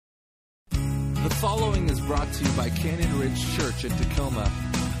following is brought to you by Canyon Ridge Church in Tacoma.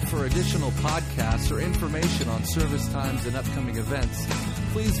 For additional podcasts or information on service times and upcoming events,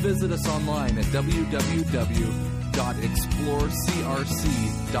 please visit us online at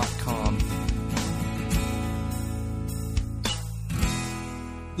www.explorecrc.com.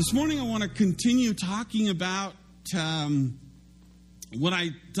 This morning I want to continue talking about what I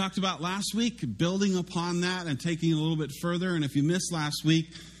talked about last week, building upon that and taking it a little bit further. And if you missed last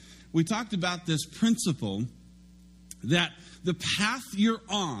week, we talked about this principle that the path you're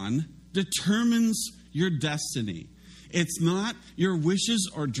on determines your destiny. It's not your wishes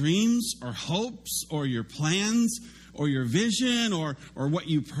or dreams or hopes or your plans or your vision or what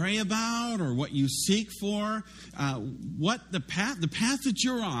you pray about or what you seek for. The path that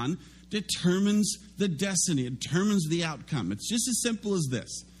you're on determines the destiny. It determines the outcome. It's just as simple as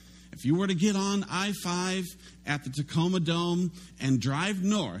this. If you were to get on I-5 at the Tacoma Dome and drive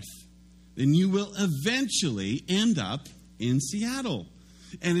north, then you will eventually end up in Seattle.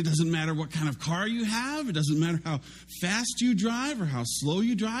 And it doesn't matter what kind of car you have. It doesn't matter how fast you drive or how slow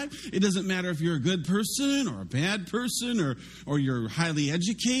you drive. It doesn't matter if you're a good person or a bad person or you're highly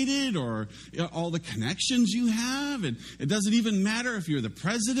educated or all the connections you have. And it doesn't even matter if you're the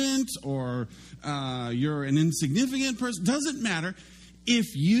president or you're an insignificant person. It doesn't matter.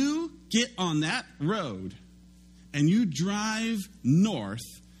 If you get on that road and you drive north,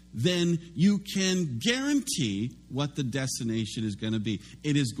 then you can guarantee what the destination is going to be.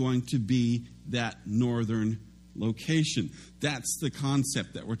 It is going to be that northern location. That's the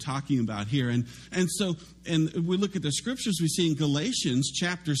concept that we're talking about here. And we look at the scriptures, we see in Galatians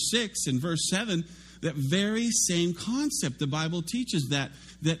chapter 6 and verse 7, that very same concept. The Bible teaches that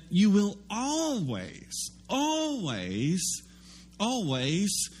you will always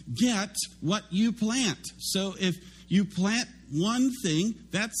get what you plant. So if you plant one thing,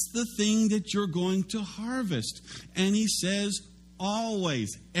 that's the thing that you're going to harvest. And he says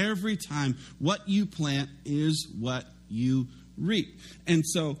always, every time, what you plant is what you reap. And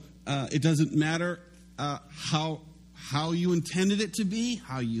so it doesn't matter how you intended it to be,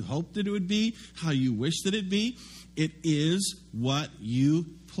 how you hoped that it would be, how you wish that it be. It is what you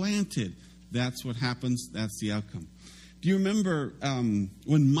planted. That's what happens. That's the outcome. Do you remember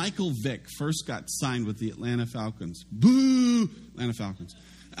when Michael Vick first got signed with the Atlanta Falcons? Boo! Atlanta Falcons.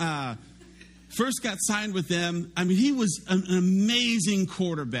 First got signed with them. I mean, he was an amazing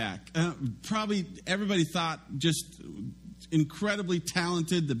quarterback. Probably everybody thought just incredibly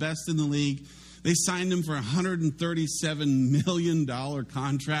talented, the best in the league. They signed him for a $137 million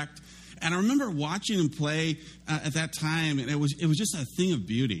contract. And I remember watching him play at that time, and it was just a thing of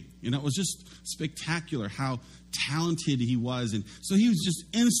beauty. You know, it was just spectacular how talented he was. And so he was just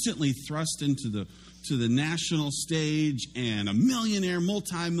instantly thrust into the national stage and a millionaire,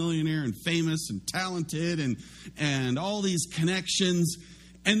 multi-millionaire, and famous and talented and all these connections.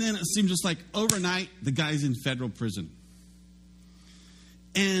 And then it seemed just like overnight, the guy's in federal prison.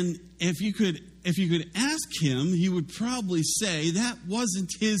 And if you could ask him, he would probably say that wasn't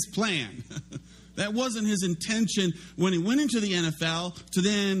his plan. That wasn't his intention when he went into the NFL to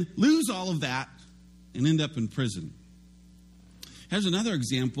then lose all of that and end up in prison. Here's another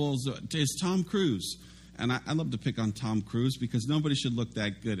example is Tom Cruise. And I love to pick on Tom Cruise because nobody should look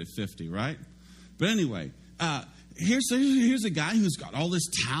that good at 50, right? But anyway, here's a guy who's got all this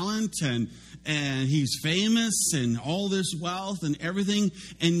talent and he's famous and all this wealth and everything,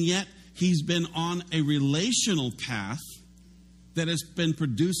 and yet he's been on a relational path that has been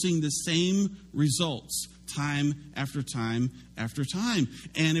producing the same results time after time after time.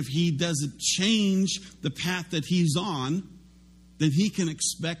 And if he doesn't change the path that he's on, then he can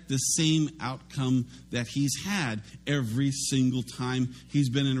expect the same outcome that he's had every single time he's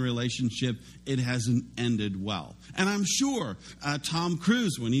been in a relationship. It hasn't ended well. And I'm sure Tom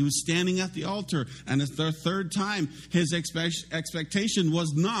Cruise, when he was standing at the altar, and it's their third time, his expectation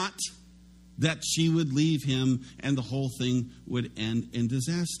was not that she would leave him and the whole thing would end in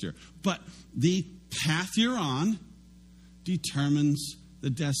disaster. But the path you're on determines the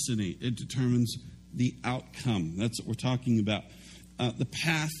destiny. It determines the outcome. That's what we're talking about. The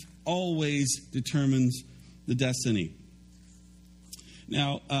path always determines the destiny.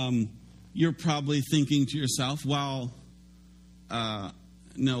 Now, you're probably thinking to yourself, well,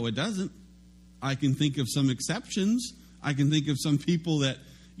 no, it doesn't. I can think of some exceptions. I can think of some people that,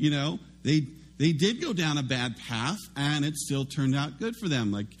 they did go down a bad path and it still turned out good for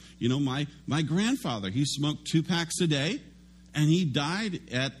them. Like, my grandfather, he smoked 2 packs a day and he died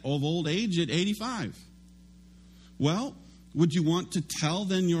of old age at 85. Well, would you want to tell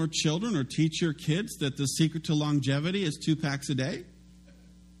then your children or teach your kids that the secret to longevity is 2 packs a day?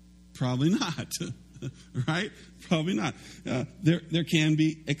 Probably not, right? Probably not. There can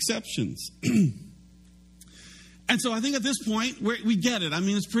be exceptions. And so I think at this point, we get it. I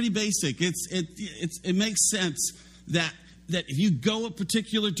mean, it's pretty basic. It makes sense that if you go a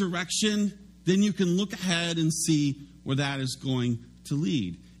particular direction, then you can look ahead and see where that is going to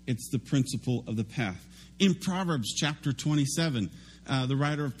lead. It's the principle of the path. In Proverbs chapter 27, the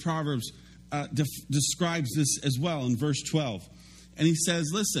writer of Proverbs describes this as well in verse 12. And he says,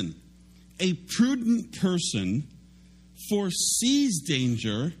 listen, a prudent person foresees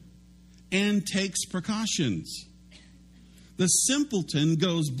danger and takes precautions. The simpleton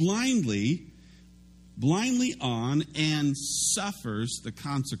goes blindly on and suffers the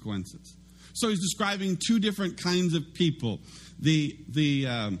consequences. So he's describing two different kinds of people.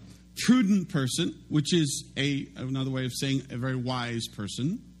 The prudent person, which is another way of saying a very wise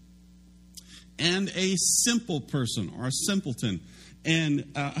person, and a simple person or a simpleton.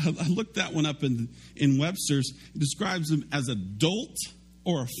 And I looked that one up in Webster's. It describes them as a dolt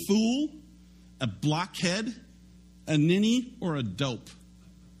or a fool, a blockhead, a ninny, or a dope.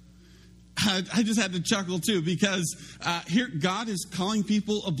 I just had to chuckle too, because here God is calling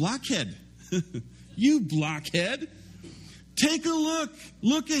people a blockhead. You blockhead. Take a look.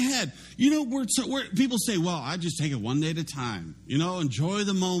 Look ahead. You know, people say, well, I just take it one day at a time. You know, enjoy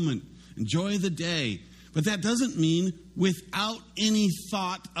the moment. Enjoy the day. But that doesn't mean without any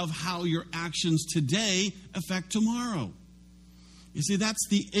thought of how your actions today affect tomorrow. You see, that's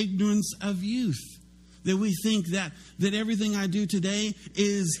the ignorance of youth. That we think that everything I do today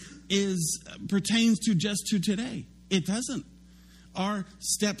pertains to just to today. It doesn't. Our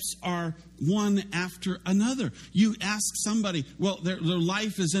steps are one after another. You ask somebody, well, their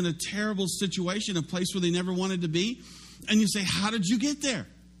life is in a terrible situation, a place where they never wanted to be. And you say, how did you get there?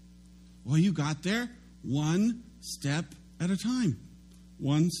 Well, you got there one step at a time.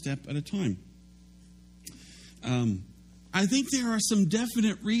 One step at a time. I think there are some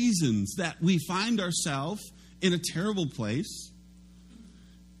definite reasons that we find ourselves in a terrible place.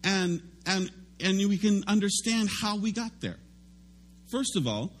 And we can understand how we got there. First of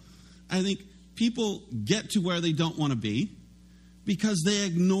all, I think people get to where they don't want to be because they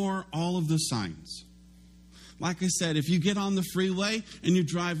ignore all of the signs. Like I said, if you get on the freeway and you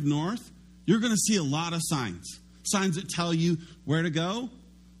drive north, you're going to see a lot of signs. Signs that tell you where to go,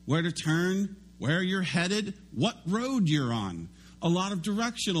 where to turn, where you're headed, what road you're on. A lot of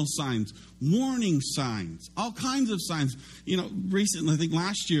directional signs, warning signs, all kinds of signs. You know, recently, I think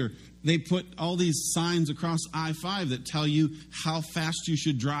last year, they put all these signs across I-5 that tell you how fast you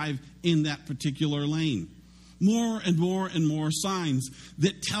should drive in that particular lane. More and more and more signs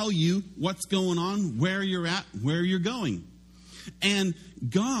that tell you what's going on, where you're at, where you're going. And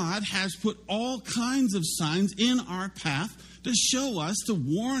God has put all kinds of signs in our path to show us, to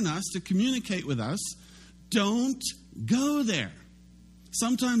warn us, to communicate with us. Don't go there.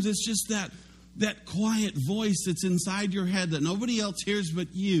 Sometimes it's just that quiet voice that's inside your head that nobody else hears but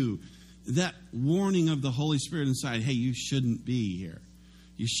you. That warning of the Holy Spirit inside, hey, you shouldn't be here.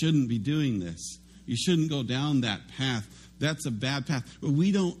 You shouldn't be doing this. You shouldn't go down that path. That's a bad path. But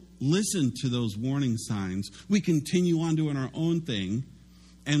we don't listen to those warning signs. We continue on doing our own thing,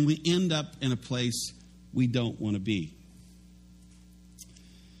 and we end up in a place we don't want to be.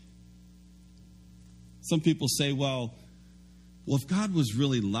 Some people say, well, if God was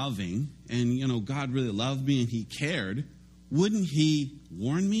really loving and, you know, God really loved me and he cared, wouldn't he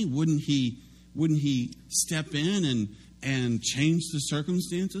warn me? Wouldn't he step in and change the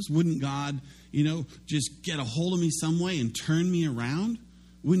circumstances? Wouldn't God, you know, just get a hold of me some way and turn me around?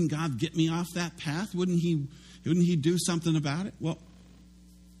 Wouldn't God get me off that path? Wouldn't he do something about it? Well,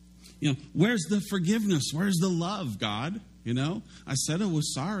 you know, where's the forgiveness? Where's the love, God? You know, I said I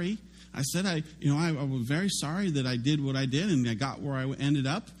was sorry. I said I was very sorry that I did what I did and I got where I ended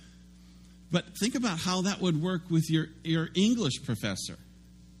up. But think about how that would work with your English professor.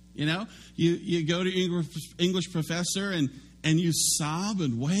 You know, you go to English professor and you sob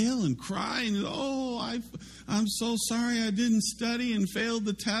and wail and cry and I'm so sorry I didn't study and failed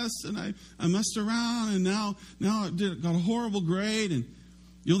the test and I messed around and now I got a horrible grade, and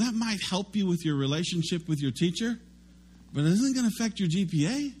you know that might help you with your relationship with your teacher, but it isn't going to affect your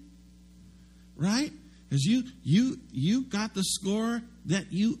GPA. Right? Because you got the score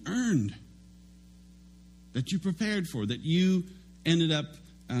that you earned, that you prepared for, that you ended up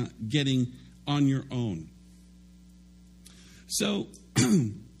getting on your own. So,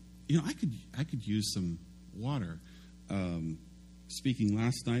 you know, I could use some water. Speaking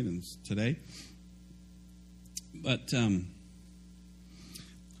last night and today, but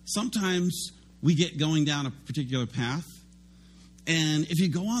sometimes we get going down a particular path. And if you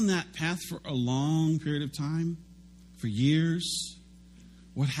go on that path for a long period of time, for years,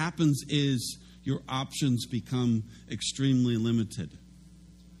 what happens is your options become extremely limited.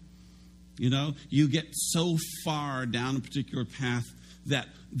 You know, you get so far down a particular path that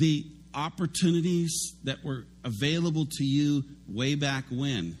the opportunities that were available to you way back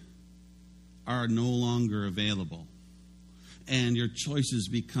when are no longer available. And your choices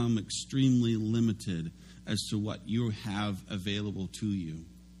become extremely limited as to what you have available to you.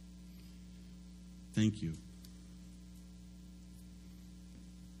 Thank you.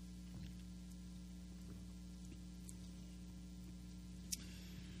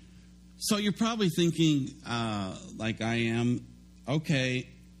 So you're probably thinking, like I am, okay,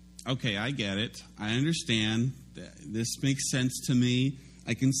 I get it. I understand. This makes sense to me.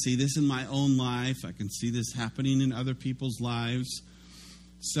 I can see this in my own life. I can see this happening in other people's lives.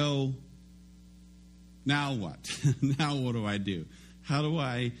 So now what? Now what do I do? How do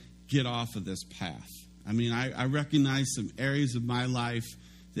I get off of this path? I mean, I recognize some areas of my life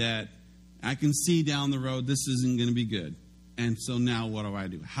that I can see down the road this isn't going to be good. And so now what do I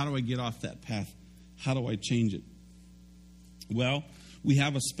do? How do I get off that path? How do I change it? Well, we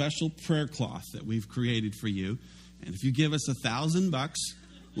have a special prayer cloth that we've created for you. And if you give us $1,000,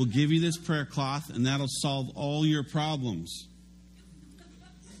 we'll give you this prayer cloth, and that'll solve all your problems.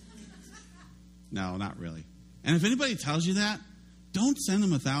 No, not really. And if anybody tells you that, don't send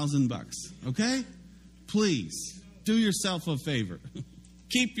them $1,000, okay? Please, do yourself a favor.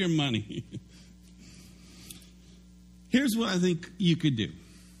 Keep your money. Here's what I think you could do.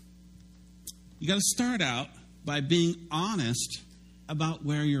 You got to start out by being honest about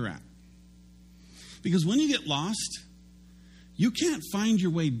where you're at. Because when you get lost, you can't find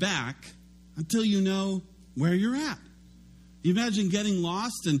your way back until you know where you're at. You imagine getting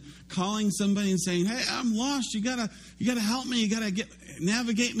lost and calling somebody and saying, "Hey, I'm lost. You gotta help me. You gotta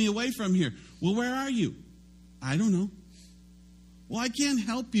navigate me away from here." Well, where are you? I don't know. Well, I can't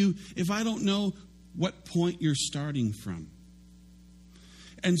help you if I don't know what point you're starting from.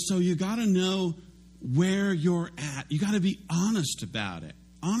 And so you got to know where you're at. You got to be honest about it.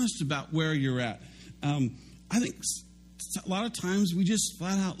 Honest about where you're at. I think a lot of times we just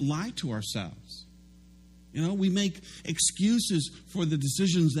flat out lie to ourselves. You know, we make excuses for the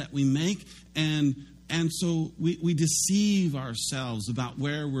decisions that we make, and so we deceive ourselves about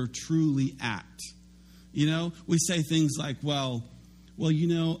where we're truly at. You know, we say things like, well, you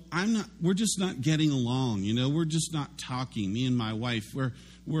know, we're just not getting along. You know, we're just not talking. Me and my wife, we're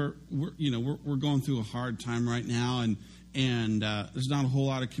going through a hard time right now, and there's not a whole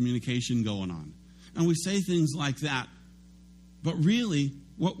lot of communication going on. And we say things like that. But really,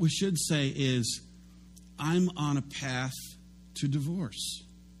 what we should say is, I'm on a path to divorce.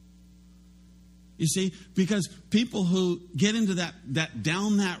 You see, because people who get into that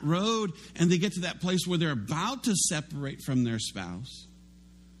down that road and they get to that place where they're about to separate from their spouse,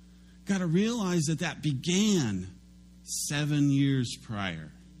 got to realize that began 7 years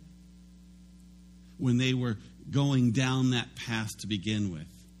prior when they were going down that path to begin with.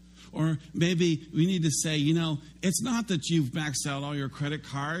 Or maybe we need to say, you know, it's not that you've maxed out all your credit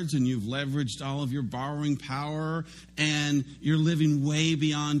cards and you've leveraged all of your borrowing power and you're living way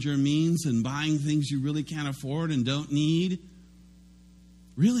beyond your means and buying things you really can't afford and don't need.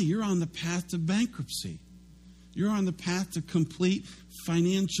 Really, you're on the path to bankruptcy. You're on the path to complete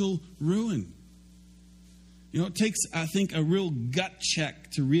financial ruin. You know, it takes, I think, a real gut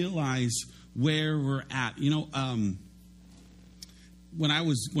check to realize where we're at. You know, when I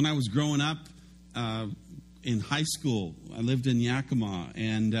was growing up in high school, I lived in Yakima,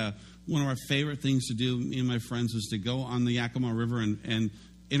 and one of our favorite things to do, me and my friends, was to go on the Yakima River and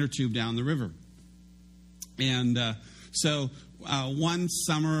inner tube down the river. And so one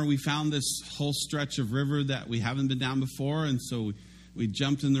summer we found this whole stretch of river that we haven't been down before, and so we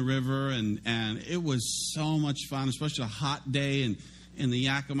jumped in the river, and it was so much fun, especially a hot day and in the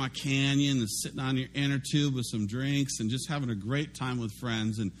Yakima Canyon and sitting on your inner tube with some drinks and just having a great time with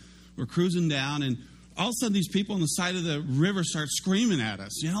friends. And we're cruising down, and all of a sudden these people on the side of the river start screaming at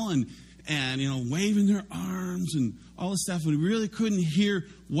us, you know, and you know, waving their arms and all this stuff. And we really couldn't hear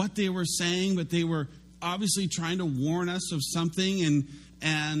what they were saying, but they were obviously trying to warn us of something.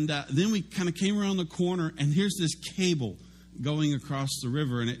 And then we kind of came around the corner, and here's this cable going across the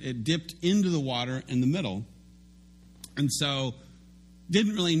river, and it dipped into the water in the middle. And so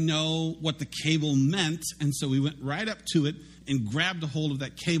didn't really know what the cable meant, and so we went right up to it and grabbed a hold of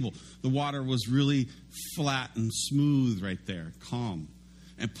that cable. The water was really flat and smooth right there, calm.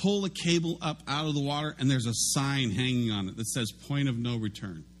 And pull the cable up out of the water, and there's a sign hanging on it that says point of no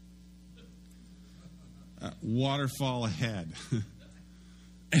return. Waterfall ahead.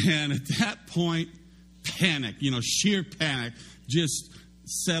 And at that point, panic, sheer panic just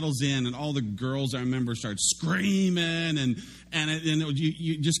settles in, and all the girls, I remember, start screaming, and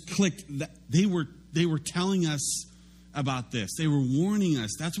you just clicked that they were telling us about this. They were warning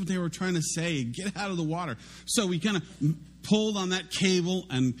us. That's what they were trying to say. Get out of the water. So we kind of pulled on that cable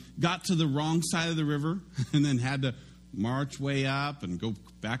and got to the wrong side of the river, and then had to march way up and go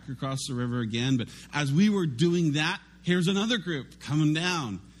back across the river again. But as we were doing that, here's another group coming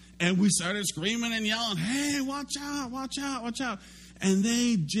down. And we started screaming and yelling, hey, watch out, watch out, watch out. And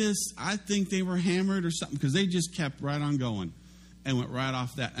they just, I think they were hammered or something, because they just kept right on going and went right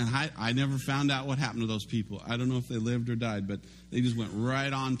off that. And I never found out what happened to those people. I don't know if they lived or died, but they just went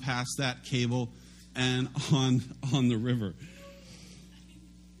right on past that cable and on the river.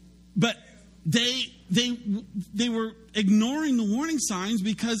 But they were ignoring the warning signs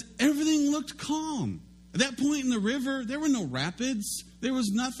because everything looked calm. At that point in the river, there were no rapids. There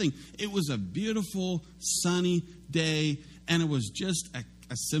was nothing. It was a beautiful, sunny day, and it was just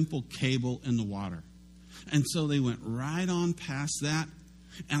a simple cable in the water. And so they went right on past that,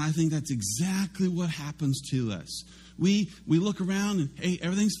 and I think that's exactly what happens to us. We look around and, hey,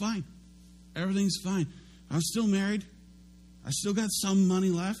 everything's fine. Everything's fine. I'm still married. I still got some money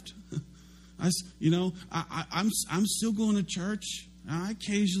left. I'm still going to church. I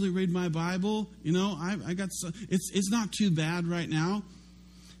occasionally read my Bible. I got some, it's not too bad right now.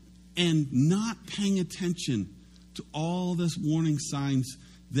 And not paying attention to all this warning signs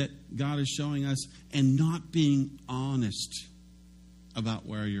that God is showing us, and not being honest about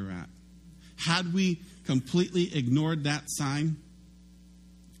where you're at. Had we completely ignored that sign,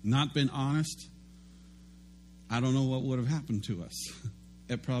 not been honest, I don't know what would have happened to us.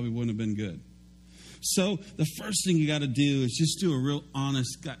 It probably wouldn't have been good. So the first thing you got to do is just do a real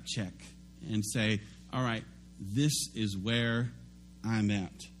honest gut check and say, all right, this is where I'm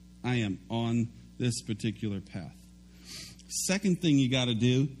at. I am on this particular path. Second thing you got to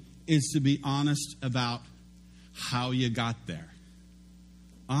do is to be honest about how you got there.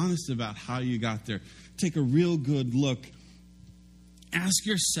 Honest about how you got there. Take a real good look. Ask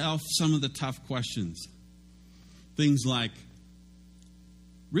yourself some of the tough questions. Things like,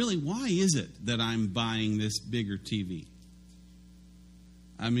 really, why is it that I'm buying this bigger TV?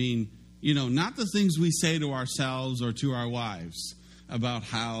 I mean, not the things we say to ourselves or to our wives about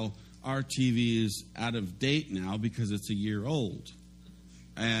how our TV is out of date now because it's a year old.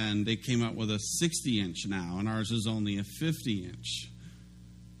 And they came out with a 60-inch now, and ours is only a 50-inch.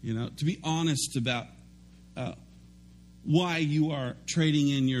 To be honest about why you are trading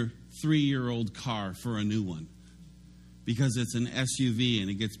in your 3-year-old car for a new one. Because it's an SUV and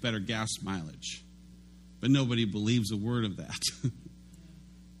it gets better gas mileage. But nobody believes a word of that.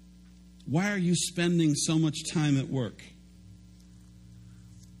 Why are you spending so much time at work?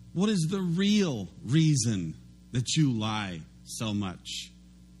 What is the real reason that you lie so much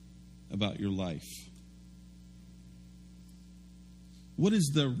about your life? What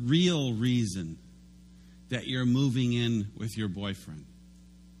is the real reason that you're moving in with your boyfriend?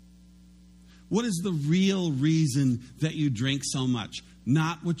 What is the real reason that you drink so much?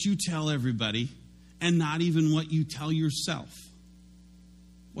 Not what you tell everybody, and not even what you tell yourself.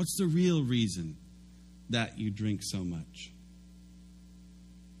 What's the real reason that you drink so much?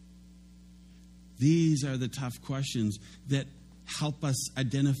 These are the tough questions that help us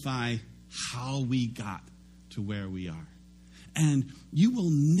identify how we got to where we are. And you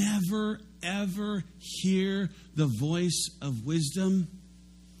will never, ever hear the voice of wisdom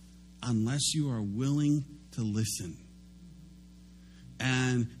unless you are willing to listen.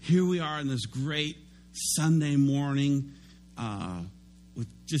 And here we are in this great Sunday morning with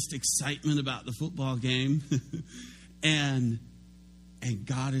just excitement about the football game. and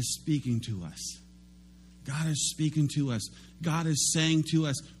God is speaking to us. God is speaking to us. God is saying to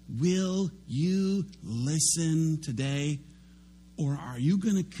us, will you listen today? Or are you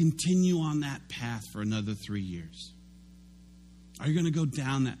going to continue on that path for another 3 years? Are you going to go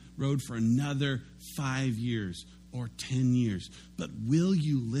down that road for another 5 years or 10 years? But will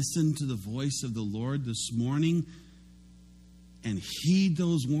you listen to the voice of the Lord this morning and heed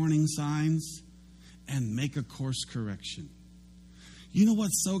those warning signs and make a course correction? You know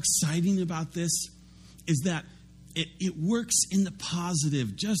what's so exciting about this is that it works in the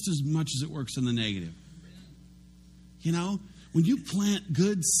positive just as much as it works in the negative. When you plant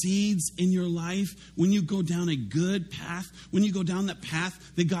good seeds in your life, when you go down a good path, when you go down that path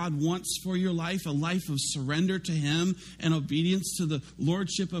that God wants for your life, a life of surrender to Him and obedience to the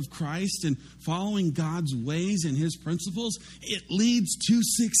Lordship of Christ and following God's ways and His principles, it leads to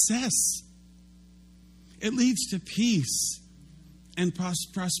success. It leads to peace. and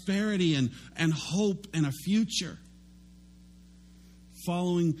prosperity and hope and a future.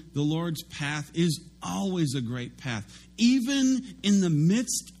 Following the Lord's path is always a great path. Even in the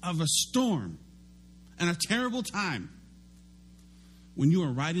midst of a storm and a terrible time, when you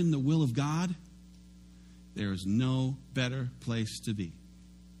are right in the will of God, there is no better place to be.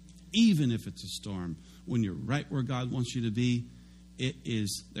 Even if it's a storm, when you're right where God wants you to be,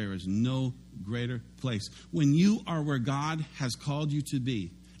 there is no greater place. When you are where God has called you to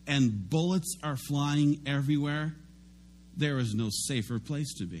be and bullets are flying everywhere, there is no safer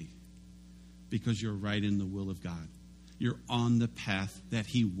place to be, because you're right in the will of God. You're on the path that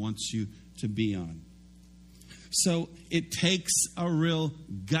He wants you to be on. So it takes a real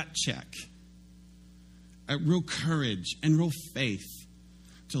gut check, a real courage and real faith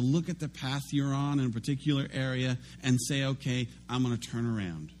to look at the path you're on in a particular area and say, okay, I'm going to turn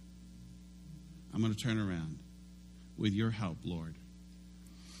around. I'm going to turn around with your help, Lord.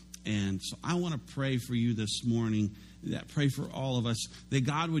 And so I want to pray for you this morning, pray for all of us, that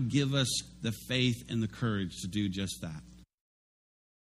God would give us the faith and the courage to do just that.